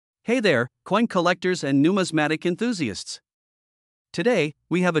Hey there, coin collectors and numismatic enthusiasts. Today,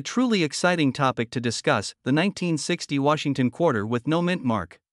 we have a truly exciting topic to discuss: the 1960 Washington quarter with no mint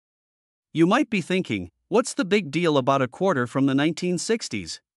mark. You might be thinking, what's the big deal about a quarter from the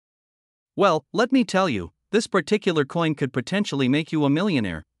 1960s? Well, let me tell you, this particular coin could potentially make you a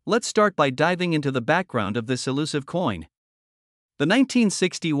millionaire. Let's start by diving into the background of this elusive coin. The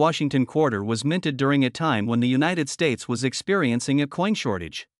 1960 Washington quarter was minted during a time when the United States was experiencing a coin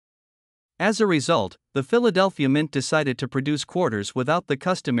shortage. As a result, the Philadelphia Mint decided to produce quarters without the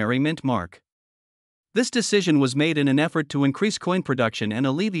customary mint mark. This decision was made in an effort to increase coin production and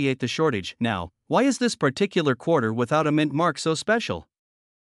alleviate the shortage. Now, why is this particular quarter without a mint mark so special?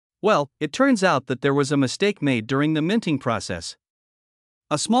 Well, it turns out that there was a mistake made during the minting process.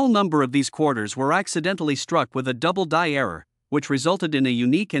 A small number of these quarters were accidentally struck with a double die error, which resulted in a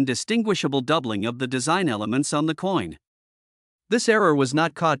unique and distinguishable doubling of the design elements on the coin. This error was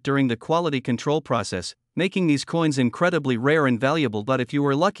not caught during the quality control process, making these coins incredibly rare and valuable. But if you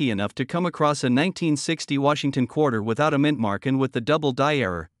were lucky enough to come across a 1960 Washington quarter without a mint mark and with the double die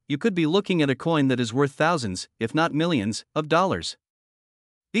error, you could be looking at a coin that is worth thousands, if not millions, of dollars.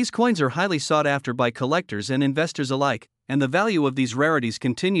 These coins are highly sought after by collectors and investors alike, and the value of these rarities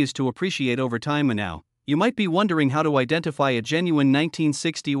continues to appreciate over time. And now, you might be wondering how to identify a genuine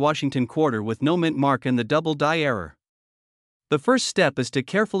 1960 Washington quarter with no mint mark and the double die error. The first step is to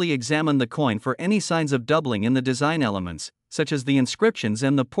carefully examine the coin for any signs of doubling in the design elements, such as the inscriptions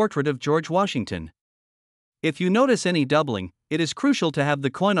and the portrait of George Washington. If you notice any doubling, it is crucial to have the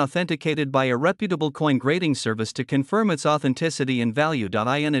coin authenticated by a reputable coin grading service to confirm its authenticity and value.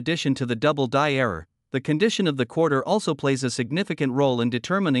 In addition to the double die error, the condition of the quarter also plays a significant role in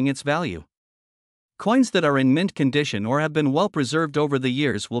determining its value. Coins that are in mint condition or have been well preserved over the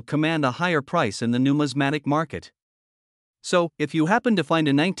years will command a higher price in the numismatic market. So, if you happen to find a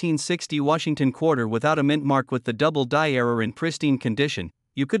 1960 Washington quarter without a mint mark with the double die error in pristine condition,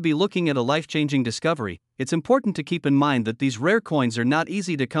 you could be looking at a life-changing discovery. It's important to keep in mind that these rare coins are not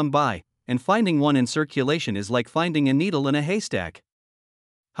easy to come by, and finding one in circulation is like finding a needle in a haystack.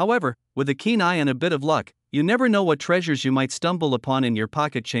 However, with a keen eye and a bit of luck, you never know what treasures you might stumble upon in your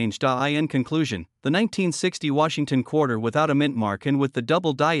pocket change. In conclusion, the 1960 Washington quarter without a mint mark and with the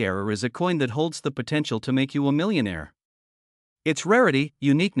double die error is a coin that holds the potential to make you a millionaire. Its rarity,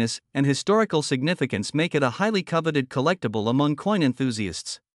 uniqueness, and historical significance make it a highly coveted collectible among coin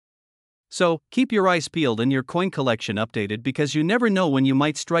enthusiasts. So, keep your eyes peeled and your coin collection updated, because you never know when you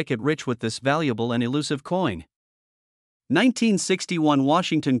might strike it rich with this valuable and elusive coin. 1961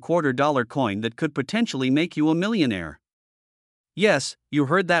 Washington quarter dollar coin that could potentially make you a millionaire. Yes, you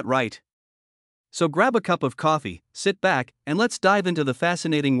heard that right. So grab a cup of coffee, sit back, and let's dive into the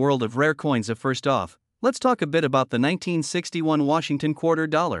fascinating world of rare coins. First off, let's talk a bit about the 1961 Washington quarter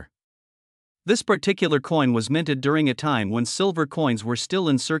dollar. This particular coin was minted during a time when silver coins were still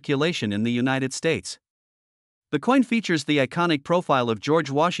in circulation in the United States. The coin features the iconic profile of George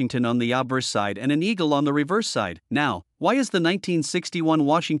Washington on the obverse side and an eagle on the reverse side. Now, why is the 1961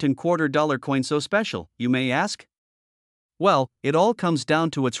 Washington quarter dollar coin so special, you may ask? Well, it all comes down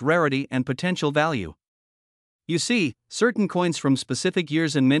to its rarity and potential value. You see, certain coins from specific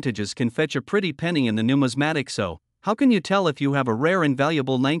years and mintages can fetch a pretty penny in the numismatic. So, how can you tell if you have a rare and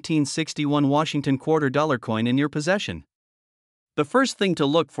valuable 1961 Washington quarter dollar coin in your possession? The first thing to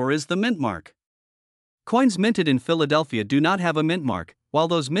look for is the mint mark. Coins minted in Philadelphia do not have a mint mark, while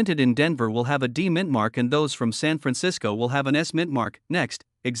those minted in Denver will have a D mint mark and those from San Francisco will have an S mint mark. Next,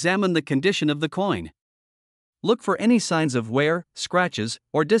 examine the condition of the coin. Look for any signs of wear, scratches,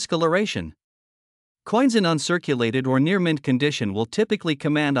 or discoloration. Coins in uncirculated or near mint condition will typically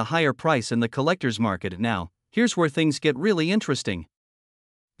command a higher price in the collector's market. Now, here's where things get really interesting.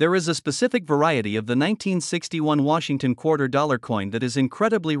 There is a specific variety of the 1961 Washington quarter dollar coin that is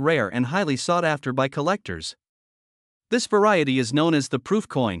incredibly rare and highly sought after by collectors. This variety is known as the proof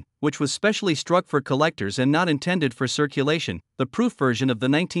coin, which was specially struck for collectors and not intended for circulation. The proof version of the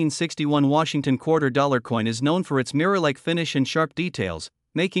 1961 Washington quarter dollar coin is known for its mirror-like finish and sharp details,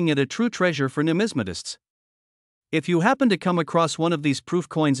 making it a true treasure for numismatists. If you happen to come across one of these proof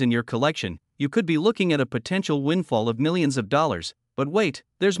coins in your collection, you could be looking at a potential windfall of millions of dollars. But wait,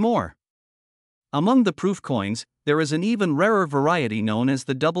 there's more. Among the proof coins, there is an even rarer variety known as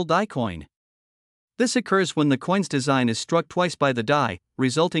the double die coin. This occurs when the coin's design is struck twice by the die,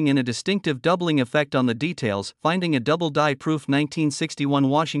 resulting in a distinctive doubling effect on the details. Finding a double die proof 1961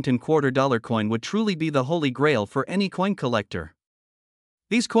 Washington quarter dollar coin would truly be the holy grail for any coin collector.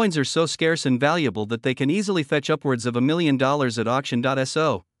 These coins are so scarce and valuable that they can easily fetch upwards of $1 million at auction.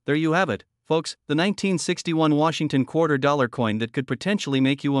 So, there you have it, folks, the 1961 Washington quarter dollar coin that could potentially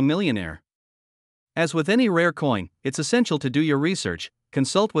make you a millionaire. As with any rare coin, it's essential to do your research,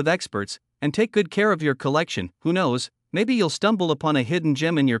 consult with experts, and take good care of your collection. Who knows, maybe you'll stumble upon a hidden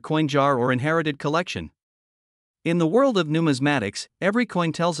gem in your coin jar or inherited collection. In the world of numismatics, every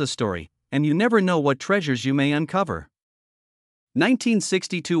coin tells a story, and you never know what treasures you may uncover.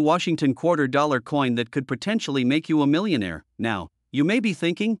 1962 Washington quarter dollar coin that could potentially make you a millionaire. Now, you may be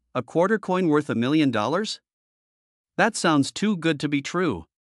thinking, a quarter coin worth $1 million? That sounds too good to be true.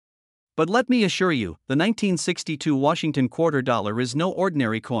 But let me assure you, the 1962 Washington quarter dollar is no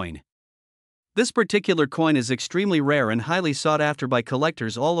ordinary coin. This particular coin is extremely rare and highly sought after by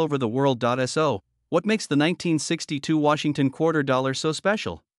collectors all over the world. So, what makes the 1962 Washington quarter dollar so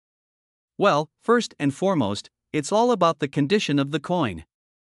special? Well, first and foremost, it's all about the condition of the coin.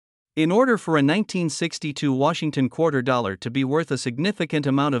 In order for a 1962 Washington quarter dollar to be worth a significant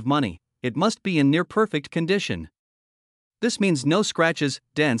amount of money, it must be in near perfect condition. This means no scratches,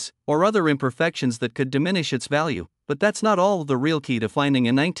 dents, or other imperfections that could diminish its value, but that's not all. The real key to finding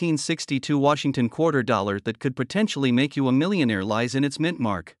a 1962 Washington quarter dollar that could potentially make you a millionaire lies in its mint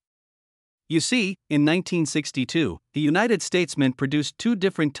mark. You see, in 1962, the United States Mint produced two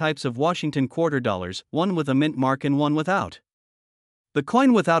different types of Washington quarter dollars, one with a mint mark and one without. The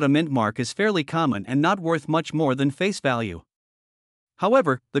coin without a mint mark is fairly common and not worth much more than face value.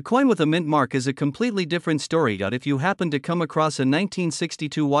 However, the coin with a mint mark is a completely different story. If you happen to come across a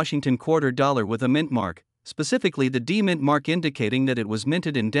 1962 Washington quarter dollar with a mint mark, specifically the D mint mark indicating that it was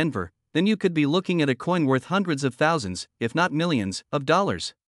minted in Denver, then you could be looking at a coin worth hundreds of thousands, if not millions, of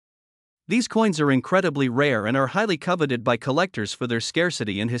dollars. These coins are incredibly rare and are highly coveted by collectors for their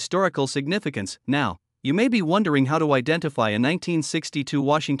scarcity and historical significance. Now, you may be wondering how to identify a 1962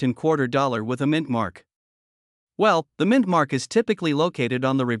 Washington quarter dollar with a mint mark. Well, the mint mark is typically located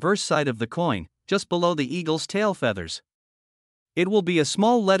on the reverse side of the coin, just below the eagle's tail feathers. It will be a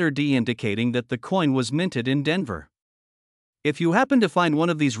small letter D indicating that the coin was minted in Denver. If you happen to find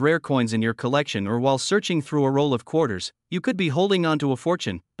one of these rare coins in your collection or while searching through a roll of quarters, you could be holding on to a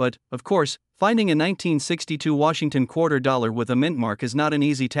fortune, but, of course, finding a 1962 Washington quarter dollar with a mint mark is not an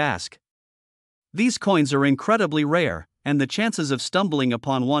easy task. These coins are incredibly rare, and the chances of stumbling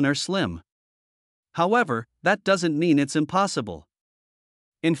upon one are slim. However, that doesn't mean it's impossible.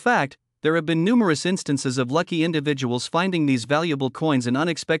 In fact, there have been numerous instances of lucky individuals finding these valuable coins in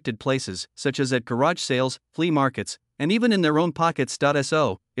unexpected places, such as at garage sales, flea markets, and even in their own pockets.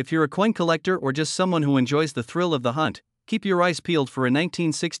 So, if you're a coin collector or just someone who enjoys the thrill of the hunt, keep your eyes peeled for a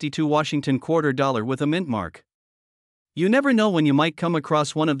 1962 Washington quarter dollar with a mint mark. You never know when you might come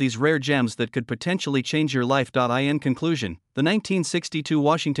across one of these rare gems that could potentially change your life. In conclusion, the 1962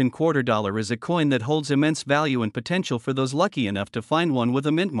 Washington quarter dollar is a coin that holds immense value and potential for those lucky enough to find one with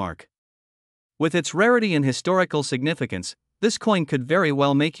a mint mark. With its rarity and historical significance, this coin could very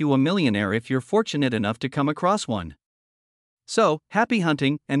well make you a millionaire if you're fortunate enough to come across one. So, happy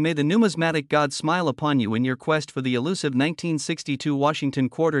hunting, and may the numismatic gods smile upon you in your quest for the elusive 1962 Washington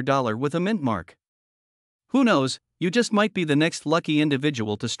quarter dollar with a mint mark. Who knows, you just might be the next lucky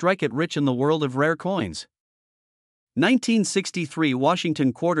individual to strike it rich in the world of rare coins. 1963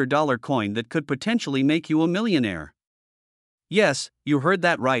 Washington quarter dollar coin that could potentially make you a millionaire. Yes, you heard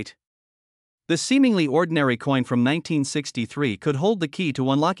that right. This seemingly ordinary coin from 1963 could hold the key to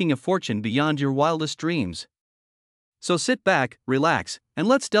unlocking a fortune beyond your wildest dreams. So sit back, relax, and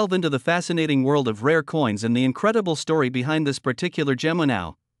let's delve into the fascinating world of rare coins and the incredible story behind this particular gem.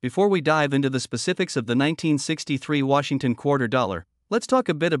 Now, before we dive into the specifics of the 1963 Washington quarter dollar, let's talk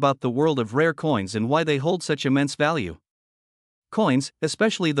a bit about the world of rare coins and why they hold such immense value. Coins,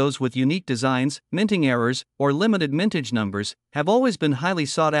 especially those with unique designs, minting errors, or limited mintage numbers, have always been highly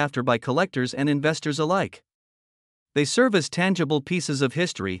sought after by collectors and investors alike. They serve as tangible pieces of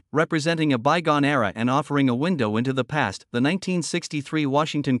history, representing a bygone era and offering a window into the past. The 1963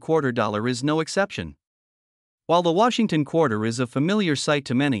 Washington quarter dollar is no exception. While the Washington quarter is a familiar sight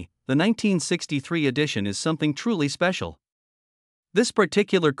to many, the 1963 edition is something truly special. This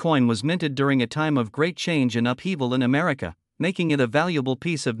particular coin was minted during a time of great change and upheaval in America, making it a valuable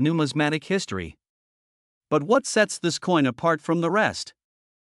piece of numismatic history. But what sets this coin apart from the rest?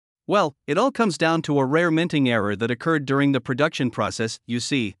 Well, it all comes down to a rare minting error that occurred during the production process. You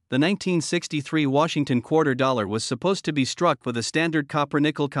see, the 1963 Washington quarter dollar was supposed to be struck with a standard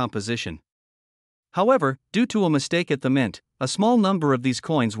copper-nickel composition. However, due to a mistake at the mint, a small number of these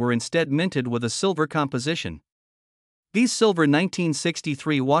coins were instead minted with a silver composition. These silver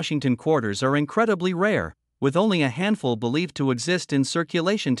 1963 Washington quarters are incredibly rare, with only a handful believed to exist in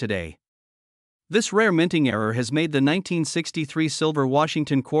circulation today. This rare minting error has made the 1963 silver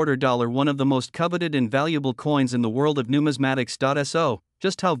Washington quarter dollar one of the most coveted and valuable coins in the world of numismatics. So,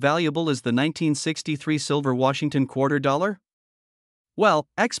 just how valuable is the 1963 silver Washington quarter dollar? Well,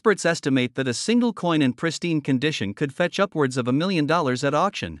 experts estimate that a single coin in pristine condition could fetch upwards of $1 million at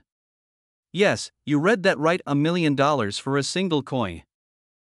auction. Yes, you read that right, $1 million for a single coin.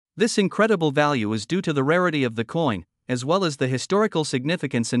 This incredible value is due to the rarity of the coin, as well as the historical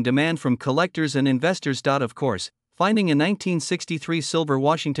significance and demand from collectors and investors. Of course, finding a 1963 silver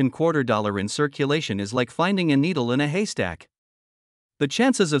Washington quarter dollar in circulation is like finding a needle in a haystack. The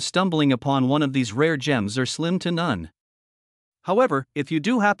chances of stumbling upon one of these rare gems are slim to none. However, if you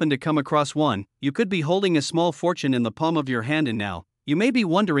do happen to come across one, you could be holding a small fortune in the palm of your hand. And now, you may be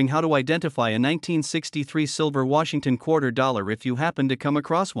wondering how to identify a 1963 silver Washington quarter dollar if you happen to come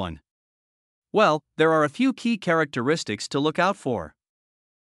across one. Well, there are a few key characteristics to look out for.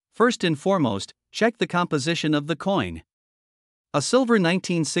 First and foremost, check the composition of the coin. A silver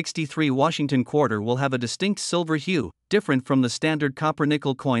 1963 Washington quarter will have a distinct silver hue, different from the standard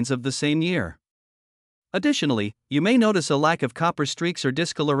copper-nickel coins of the same year. Additionally, you may notice a lack of copper streaks or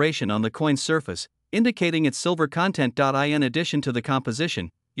discoloration on the coin's surface, indicating its silver content. In addition to the composition,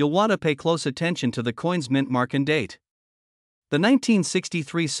 you'll want to pay close attention to the coin's mint mark and date. The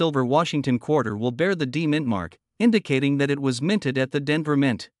 1963 silver Washington quarter will bear the D mint mark, indicating that it was minted at the Denver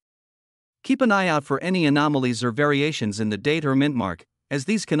Mint. Keep an eye out for any anomalies or variations in the date or mint mark, as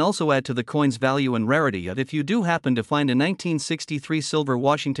these can also add to the coin's value and rarity. If you do happen to find a 1963 silver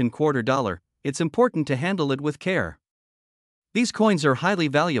Washington quarter dollar, it's important to handle it with care. These coins are highly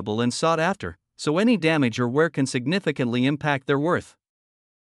valuable and sought after, so any damage or wear can significantly impact their worth.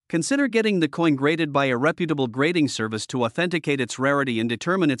 Consider getting the coin graded by a reputable grading service to authenticate its rarity and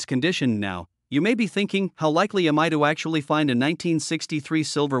determine its condition. Now, you may be thinking, how likely am I to actually find a 1963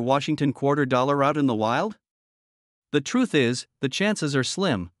 silver Washington quarter dollar out in the wild? The truth is, the chances are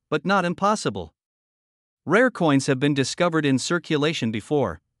slim, but not impossible. Rare coins have been discovered in circulation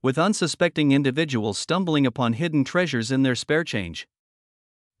before, with unsuspecting individuals stumbling upon hidden treasures in their spare change.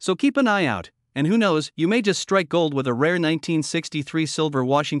 So keep an eye out. And who knows, you may just strike gold with a rare 1963 silver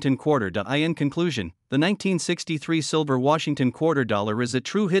Washington quarter. In conclusion, the 1963 silver Washington quarter dollar is a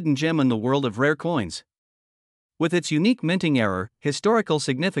true hidden gem in the world of rare coins. With its unique minting error, historical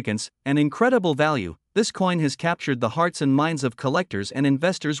significance, and incredible value, this coin has captured the hearts and minds of collectors and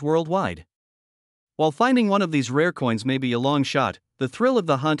investors worldwide. While finding one of these rare coins may be a long shot, the thrill of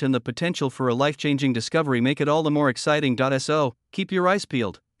the hunt and the potential for a life-changing discovery make it all the more exciting. So, keep your eyes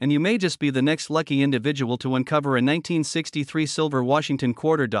peeled, and you may just be the next lucky individual to uncover a 1963 silver Washington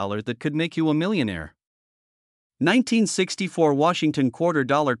quarter dollar that could make you a millionaire. 1964 Washington quarter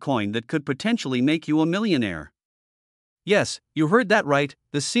dollar coin that could potentially make you a millionaire. Yes, you heard that right,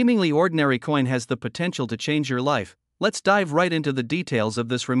 the seemingly ordinary coin has the potential to change your life. Let's dive right into the details of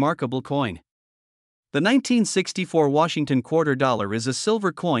this remarkable coin. The 1964 Washington quarter dollar is a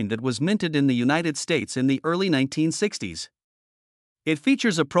silver coin that was minted in the United States in the early 1960s. It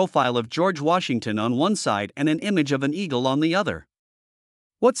features a profile of George Washington on one side and an image of an eagle on the other.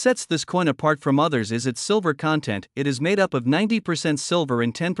 What sets this coin apart from others is its silver content. It is made up of 90% silver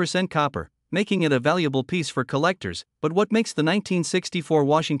and 10% copper, making it a valuable piece for collectors. But what makes the 1964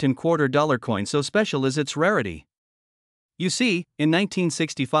 Washington quarter dollar coin so special is its rarity. You see, in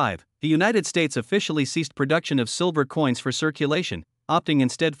 1965, the United States officially ceased production of silver coins for circulation, opting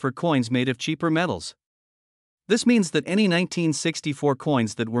instead for coins made of cheaper metals. This means that any 1964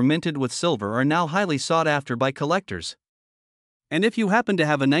 coins that were minted with silver are now highly sought after by collectors. And if you happen to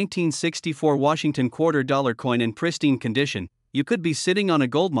have a 1964 Washington quarter dollar coin in pristine condition, you could be sitting on a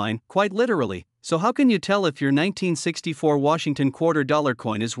goldmine, quite literally. So how can you tell if your 1964 Washington quarter dollar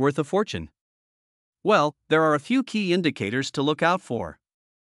coin is worth a fortune? Well, there are a few key indicators to look out for.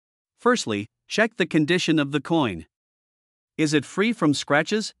 Firstly, check the condition of the coin. Is it free from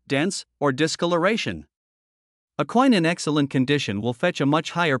scratches, dents, or discoloration? A coin in excellent condition will fetch a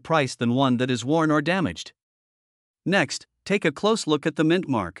much higher price than one that is worn or damaged. Next, take a close look at the mint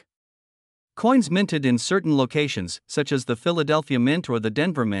mark. Coins minted in certain locations, such as the Philadelphia Mint or the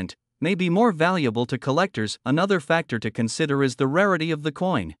Denver Mint, may be more valuable to collectors. Another factor to consider is the rarity of the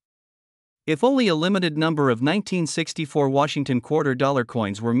coin. If only a limited number of 1964 Washington quarter dollar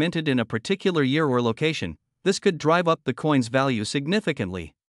coins were minted in a particular year or location, this could drive up the coin's value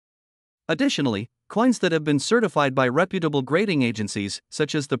significantly. Additionally, coins that have been certified by reputable grading agencies,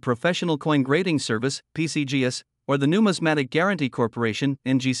 such as the Professional Coin Grading Service, PCGS, or the Numismatic Guarantee Corporation,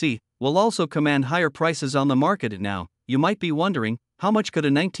 NGC, will also command higher prices on the market. Now, you might be wondering, how much could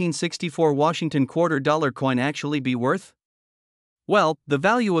a 1964 Washington quarter dollar coin actually be worth? Well, the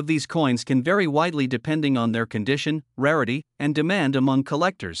value of these coins can vary widely depending on their condition, rarity, and demand among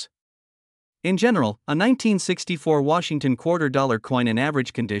collectors. In general, a 1964 Washington quarter dollar coin in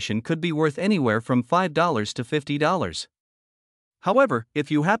average condition could be worth anywhere from $5 to $50. However,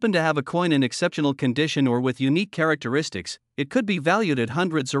 if you happen to have a coin in exceptional condition or with unique characteristics, it could be valued at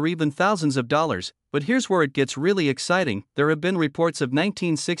hundreds or even thousands of dollars. But here's where it gets really exciting. There have been reports of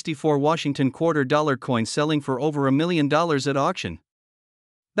 1964 Washington quarter dollar coins selling for over $1 million at auction.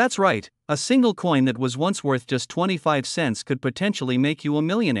 That's right, a single coin that was once worth just 25 cents could potentially make you a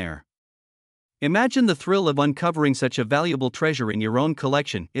millionaire. Imagine the thrill of uncovering such a valuable treasure in your own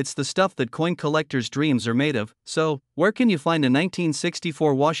collection. It's the stuff that coin collectors' dreams are made of. So, where can you find a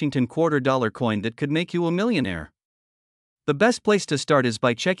 1964 Washington quarter dollar coin that could make you a millionaire? The best place to start is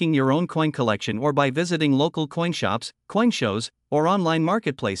by checking your own coin collection or by visiting local coin shops, coin shows, or online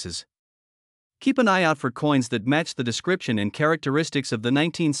marketplaces. Keep an eye out for coins that match the description and characteristics of the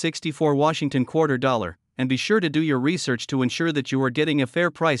 1964 Washington quarter dollar, and be sure to do your research to ensure that you are getting a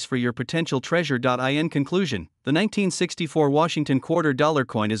fair price for your potential treasure. In conclusion, the 1964 Washington quarter dollar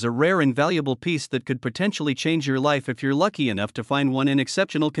coin is a rare and valuable piece that could potentially change your life if you're lucky enough to find one in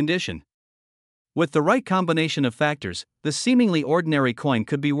exceptional condition. With the right combination of factors, this seemingly ordinary coin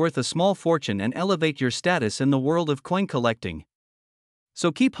could be worth a small fortune and elevate your status in the world of coin collecting.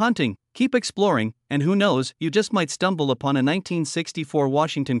 So keep hunting, keep exploring, and who knows, you just might stumble upon a 1964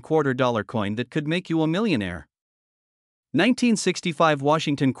 Washington quarter dollar coin that could make you a millionaire. 1965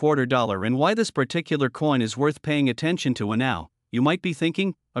 Washington quarter dollar, and why this particular coin is worth paying attention to. And now, you might be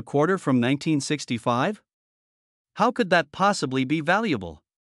thinking, a quarter from 1965? How could that possibly be valuable?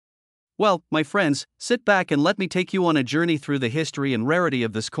 Well, my friends, sit back and let me take you on a journey through the history and rarity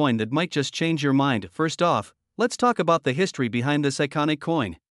of this coin that might just change your mind. First off, let's talk about the history behind this iconic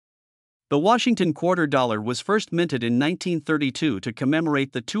coin. The Washington quarter dollar was first minted in 1932 to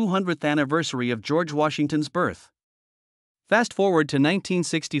commemorate the 200th anniversary of George Washington's birth. Fast forward to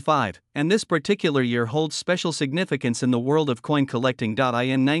 1965, and this particular year holds special significance in the world of coin collecting. In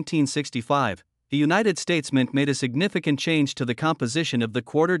 1965, the United States Mint made a significant change to the composition of the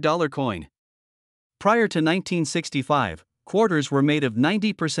quarter dollar coin. Prior to 1965, quarters were made of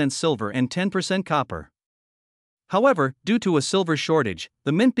 90% silver and 10% copper. However, due to a silver shortage,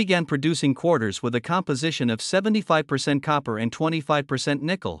 the mint began producing quarters with a composition of 75% copper and 25%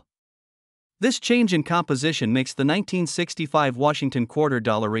 nickel. This change in composition makes the 1965 Washington quarter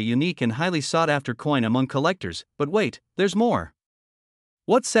dollar a unique and highly sought-after coin among collectors. But wait, there's more.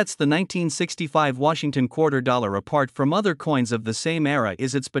 What sets the 1965 Washington quarter dollar apart from other coins of the same era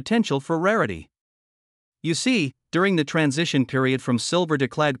is its potential for rarity. You see, during the transition period from silver to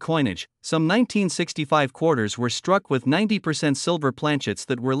clad coinage, some 1965 quarters were struck with 90% silver planchets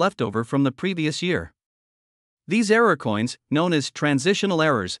that were left over from the previous year. These error coins, known as transitional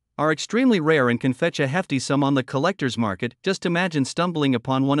errors, are extremely rare and can fetch a hefty sum on the collector's market. Just imagine stumbling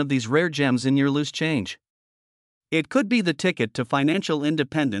upon one of these rare gems in your loose change. It could be the ticket to financial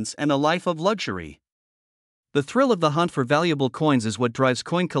independence and a life of luxury. The thrill of the hunt for valuable coins is what drives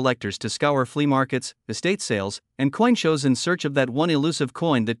coin collectors to scour flea markets, estate sales, and coin shows in search of that one elusive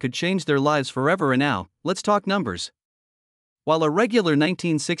coin that could change their lives forever. And now, let's talk numbers. While a regular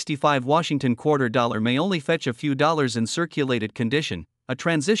 1965 Washington quarter dollar may only fetch a few dollars in circulated condition, a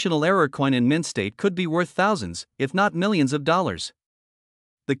transitional error coin in mint state could be worth thousands, if not millions of dollars.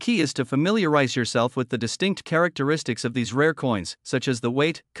 The key is to familiarize yourself with the distinct characteristics of these rare coins, such as the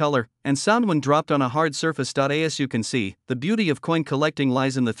weight, color, and sound when dropped on a hard surface. As you can see, the beauty of coin collecting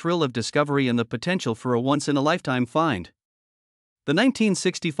lies in the thrill of discovery and the potential for a once-in-a-lifetime find. The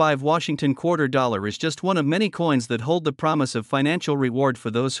 1965 Washington quarter dollar is just one of many coins that hold the promise of financial reward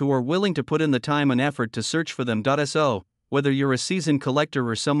for those who are willing to put in the time and effort to search for them. So, whether you're a seasoned collector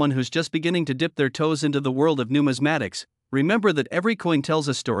or someone who's just beginning to dip their toes into the world of numismatics, remember that every coin tells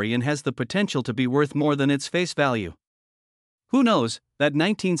a story and has the potential to be worth more than its face value. Who knows, that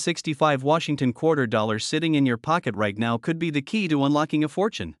 1965 Washington quarter dollar sitting in your pocket right now could be the key to unlocking a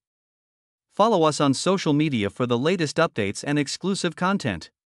fortune. Follow us on social media for the latest updates and exclusive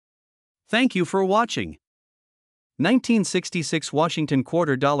content. Thank you for watching. 1966 Washington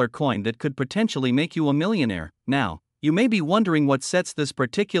quarter dollar coin that could potentially make you a millionaire. Now, you may be wondering what sets this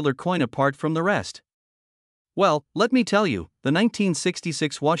particular coin apart from the rest. Well, let me tell you, the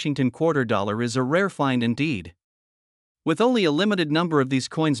 1966 Washington quarter dollar is a rare find indeed. With only a limited number of these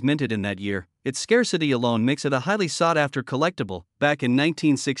coins minted in that year, its scarcity alone makes it a highly sought-after collectible. Back in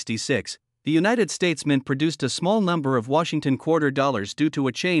 1966, the United States Mint produced a small number of Washington quarter dollars due to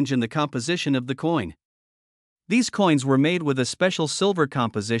a change in the composition of the coin. These coins were made with a special silver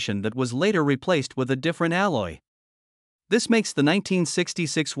composition that was later replaced with a different alloy. This makes the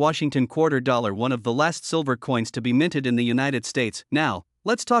 1966 Washington quarter dollar one of the last silver coins to be minted in the United States. Now,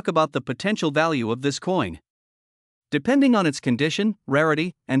 let's talk about the potential value of this coin. Depending on its condition,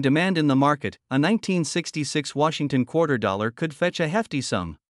 rarity, and demand in the market, a 1966 Washington quarter dollar could fetch a hefty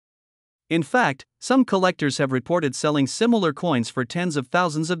sum. In fact, some collectors have reported selling similar coins for tens of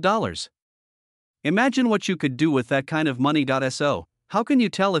thousands of dollars. Imagine what you could do with that kind of money. So, how can you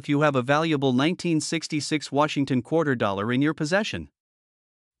tell if you have a valuable 1966 Washington quarter dollar in your possession?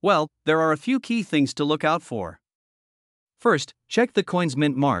 Well, there are a few key things to look out for. First, check the coin's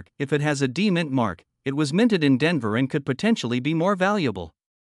mint mark. If it has a D mint mark, it was minted in Denver and could potentially be more valuable.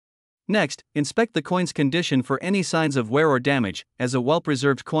 Next, inspect the coin's condition for any signs of wear or damage, as a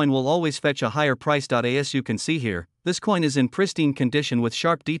well-preserved coin will always fetch a higher price. As you can see here, this coin is in pristine condition with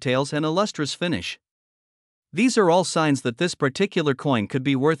sharp details and a lustrous finish. These are all signs that this particular coin could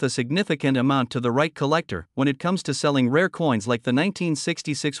be worth a significant amount to the right collector. When it comes to selling rare coins like the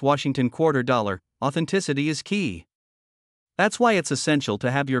 1966 Washington quarter dollar, authenticity is key. That's why it's essential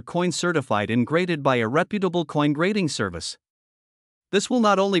to have your coin certified and graded by a reputable coin grading service. This will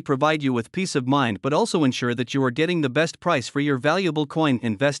not only provide you with peace of mind but also ensure that you are getting the best price for your valuable coin.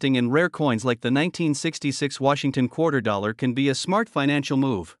 Investing in rare coins like the 1966 Washington quarter dollar can be a smart financial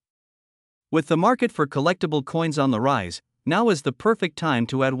move. With the market for collectible coins on the rise, now is the perfect time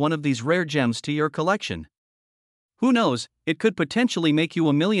to add one of these rare gems to your collection. Who knows, it could potentially make you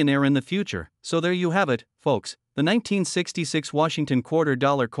a millionaire in the future. So there you have it, folks, the 1966 Washington quarter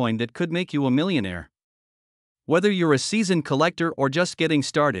dollar coin that could make you a millionaire. Whether you're a seasoned collector or just getting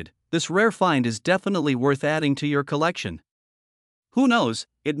started, this rare find is definitely worth adding to your collection. Who knows,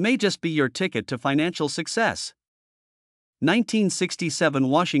 it may just be your ticket to financial success. 1967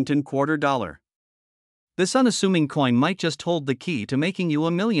 Washington quarter dollar. This unassuming coin might just hold the key to making you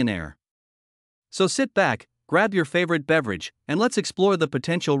a millionaire. So sit back, grab your favorite beverage, and let's explore the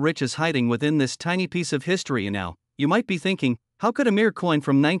potential riches hiding within this tiny piece of history. And now, you might be thinking, how could a mere coin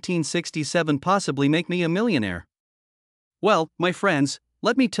from 1967 possibly make me a millionaire? Well, my friends,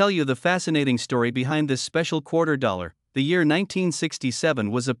 let me tell you the fascinating story behind this special quarter dollar. The year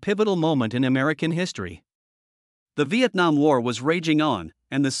 1967 was a pivotal moment in American history. The Vietnam War was raging on,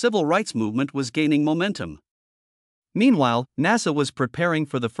 and the civil rights movement was gaining momentum. Meanwhile, NASA was preparing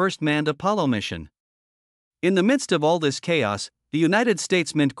for the first manned Apollo mission. In the midst of all this chaos, the United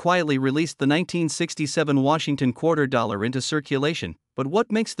States Mint quietly released the 1967 Washington quarter dollar into circulation. But what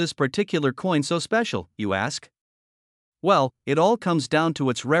makes this particular coin so special, you ask? Well, it all comes down to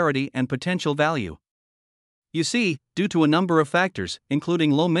its rarity and potential value. You see, due to a number of factors,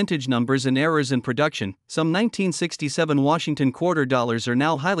 including low mintage numbers and errors in production, some 1967 Washington quarter dollars are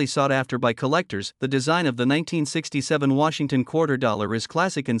now highly sought after by collectors. The design of the 1967 Washington quarter dollar is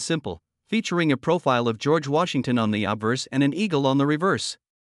classic and simple, featuring a profile of George Washington on the obverse and an eagle on the reverse.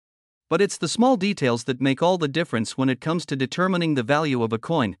 But it's the small details that make all the difference when it comes to determining the value of a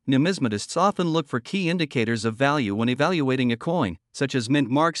coin. Numismatists often look for key indicators of value when evaluating a coin, such as mint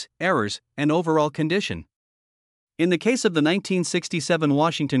marks, errors, and overall condition. In the case of the 1967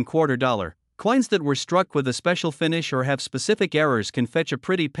 Washington quarter dollar, coins that were struck with a special finish or have specific errors can fetch a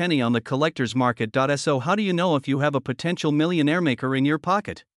pretty penny on the collector's market. So how do you know if you have a potential millionaire maker in your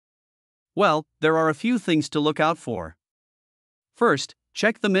pocket? Well, there are a few things to look out for. First,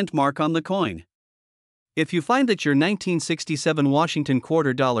 check the mint mark on the coin. If you find that your 1967 Washington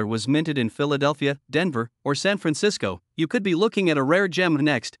quarter dollar was minted in Philadelphia, Denver, or San Francisco, you could be looking at a rare gem.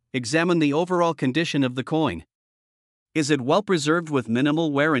 Next, examine the overall condition of the coin. Is it well preserved with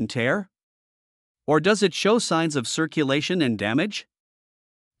minimal wear and tear? Or does it show signs of circulation and damage?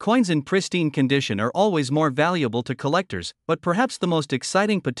 Coins in pristine condition are always more valuable to collectors, but perhaps the most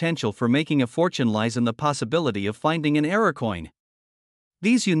exciting potential for making a fortune lies in the possibility of finding an error coin.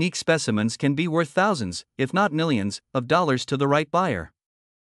 These unique specimens can be worth thousands, if not millions, of dollars to the right buyer.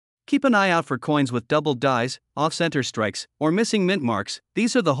 Keep an eye out for coins with doubled dies, off-center strikes, or missing mint marks.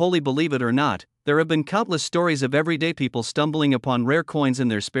 These are the holy. Believe it or not, there have been countless stories of everyday people stumbling upon rare coins in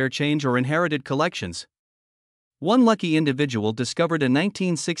their spare change or inherited collections. One lucky individual discovered a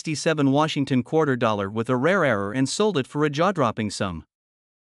 1967 Washington quarter dollar with a rare error and sold it for a jaw-dropping sum.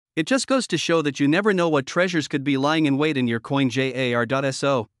 It just goes to show that you never know what treasures could be lying in wait in your coin jar.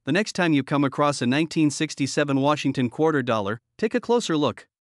 So, the next time you come across a 1967 Washington quarter dollar, take a closer look.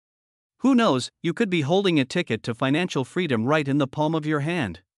 Who knows, you could be holding a ticket to financial freedom right in the palm of your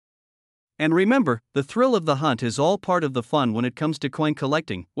hand. And remember, the thrill of the hunt is all part of the fun when it comes to coin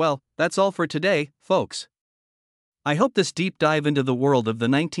collecting. Well, that's all for today, folks. I hope this deep dive into the world of the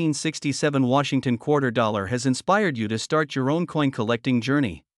 1967 Washington quarter dollar has inspired you to start your own coin collecting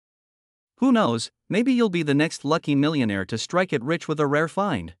journey. Who knows, maybe you'll be the next lucky millionaire to strike it rich with a rare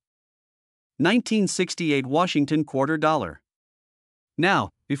find. 1968 Washington Quarter Dollar. Now,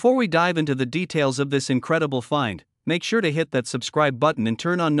 before we dive into the details of this incredible find, make sure to hit that subscribe button and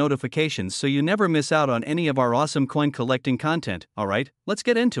turn on notifications so you never miss out on any of our awesome coin collecting content. Alright, let's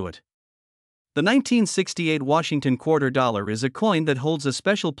get into it. The 1968 Washington Quarter Dollar is a coin that holds a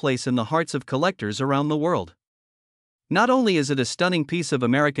special place in the hearts of collectors around the world. Not only is it a stunning piece of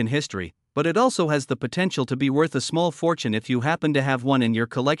American history, but it also has the potential to be worth a small fortune if you happen to have one in your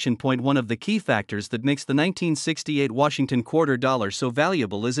collection. One of the key factors that makes the 1968 Washington Quarter Dollar so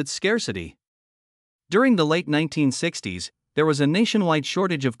valuable is its scarcity. During the late 1960s, there was a nationwide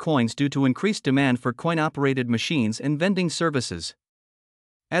shortage of coins due to increased demand for coin-operated machines and vending services.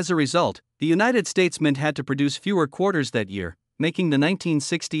 As a result, the United States Mint had to produce fewer quarters that year, making the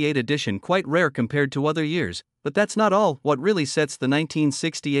 1968 edition quite rare compared to other years. But that's not all. What really sets the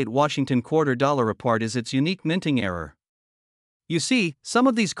 1968 Washington Quarter Dollar apart is its unique minting error. You see, some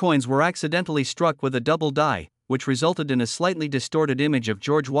of these coins were accidentally struck with a double die, which resulted in a slightly distorted image of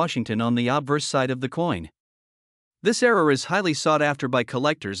George Washington on the obverse side of the coin. This error is highly sought after by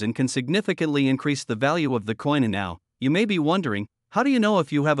collectors and can significantly increase the value of the coin. And now, you may be wondering, how do you know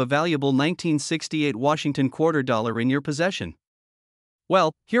if you have a valuable 1968 Washington Quarter Dollar in your possession?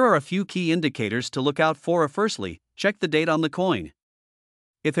 Well, here are a few key indicators to look out for. Firstly, check the date on the coin.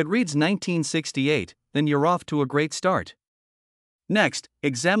 If it reads 1968, then you're off to a great start. Next,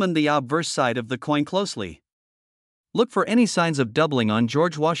 examine the obverse side of the coin closely. Look for any signs of doubling on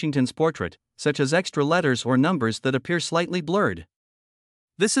George Washington's portrait, such as extra letters or numbers that appear slightly blurred.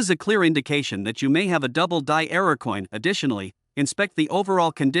 This is a clear indication that you may have a double die error coin. Additionally, inspect the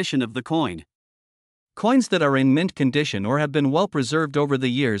overall condition of the coin. Coins that are in mint condition or have been well preserved over the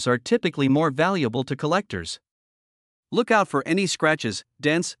years are typically more valuable to collectors. Look out for any scratches,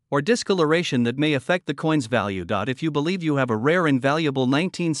 dents, or discoloration that may affect the coin's value. If you believe you have a rare and valuable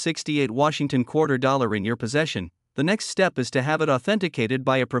 1968 Washington Quarter Dollar in your possession, the next step is to have it authenticated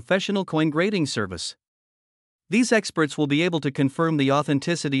by a professional coin grading service. These experts will be able to confirm the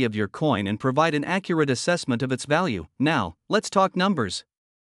authenticity of your coin and provide an accurate assessment of its value. Now, let's talk numbers.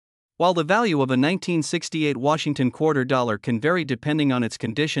 While the value of a 1968 Washington Quarter Dollar can vary depending on its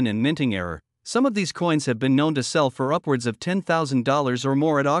condition and minting error, some of these coins have been known to sell for upwards of $10,000 or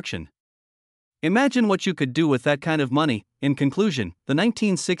more at auction. Imagine what you could do with that kind of money. In conclusion, the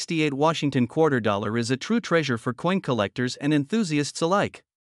 1968 Washington Quarter Dollar is a true treasure for coin collectors and enthusiasts alike.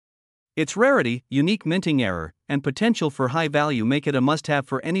 Its rarity, unique minting error, and potential for high value make it a must-have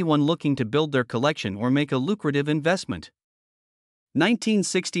for anyone looking to build their collection or make a lucrative investment.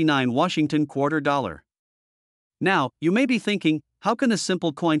 1969 Washington Quarter Dollar. Now, you may be thinking, how can a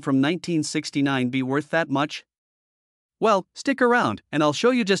simple coin from 1969 be worth that much? Well, stick around, and I'll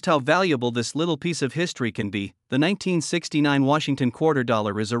show you just how valuable this little piece of history can be. The 1969 Washington Quarter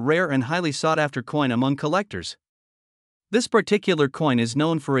Dollar is a rare and highly sought-after coin among collectors. This particular coin is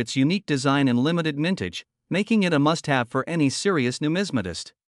known for its unique design and limited mintage, making it a must-have for any serious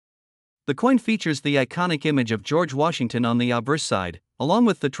numismatist. The coin features the iconic image of George Washington on the obverse side, along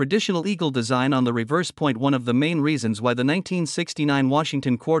with the traditional eagle design on the reverse. One of the main reasons why the 1969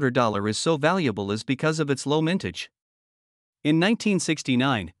 Washington Quarter Dollar is so valuable is because of its low mintage. In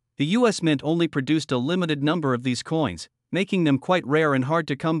 1969, the U.S. Mint only produced a limited number of these coins, making them quite rare and hard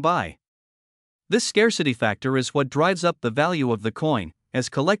to come by. This scarcity factor is what drives up the value of the coin, as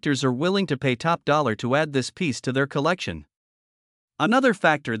collectors are willing to pay top dollar to add this piece to their collection. Another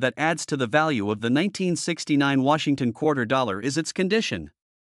factor that adds to the value of the 1969 Washington Quarter Dollar is its condition.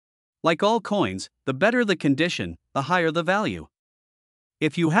 Like all coins, the better the condition, the higher the value.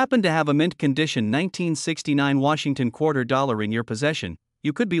 If you happen to have a mint condition 1969 Washington Quarter Dollar in your possession,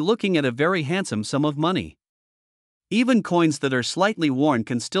 you could be looking at a very handsome sum of money. Even coins that are slightly worn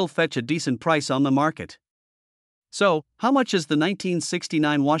can still fetch a decent price on the market. So, how much is the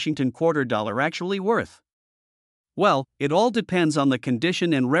 1969 Washington Quarter Dollar actually worth? Well, it all depends on the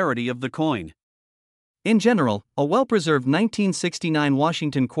condition and rarity of the coin. In general, a well-preserved 1969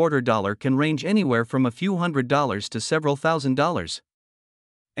 Washington Quarter Dollar can range anywhere from a few $100s to several $1,000s.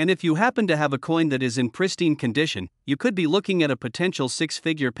 And if you happen to have a coin that is in pristine condition, you could be looking at a potential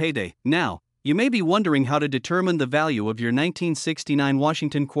six-figure payday. Now, you may be wondering how to determine the value of your 1969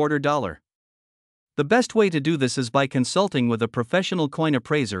 Washington Quarter Dollar. The best way to do this is by consulting with a professional coin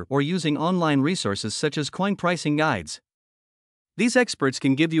appraiser or using online resources such as coin pricing guides. These experts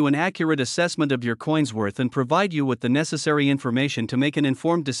can give you an accurate assessment of your coin's worth and provide you with the necessary information to make an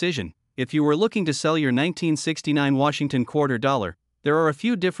informed decision. If you were looking to sell your 1969 Washington Quarter Dollar, there are a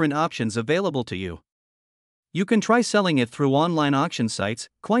few different options available to you. You can try selling it through online auction sites,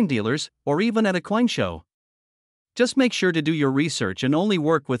 coin dealers, or even at a coin show. Just make sure to do your research and only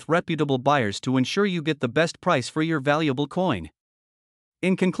work with reputable buyers to ensure you get the best price for your valuable coin.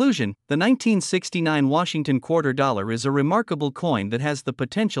 In conclusion, the 1969 Washington quarter dollar is a remarkable coin that has the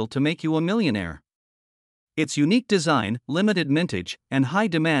potential to make you a millionaire. Its unique design, limited mintage, and high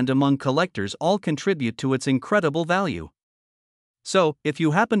demand among collectors all contribute to its incredible value. So, if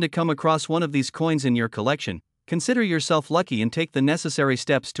you happen to come across one of these coins in your collection, consider yourself lucky and take the necessary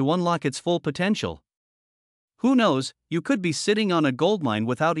steps to unlock its full potential. Who knows, you could be sitting on a goldmine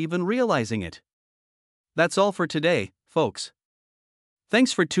without even realizing it. That's all for today, folks.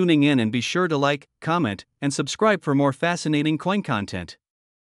 Thanks for tuning in, and be sure to like, comment, and subscribe for more fascinating coin content.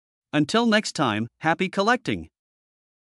 Until next time, happy collecting!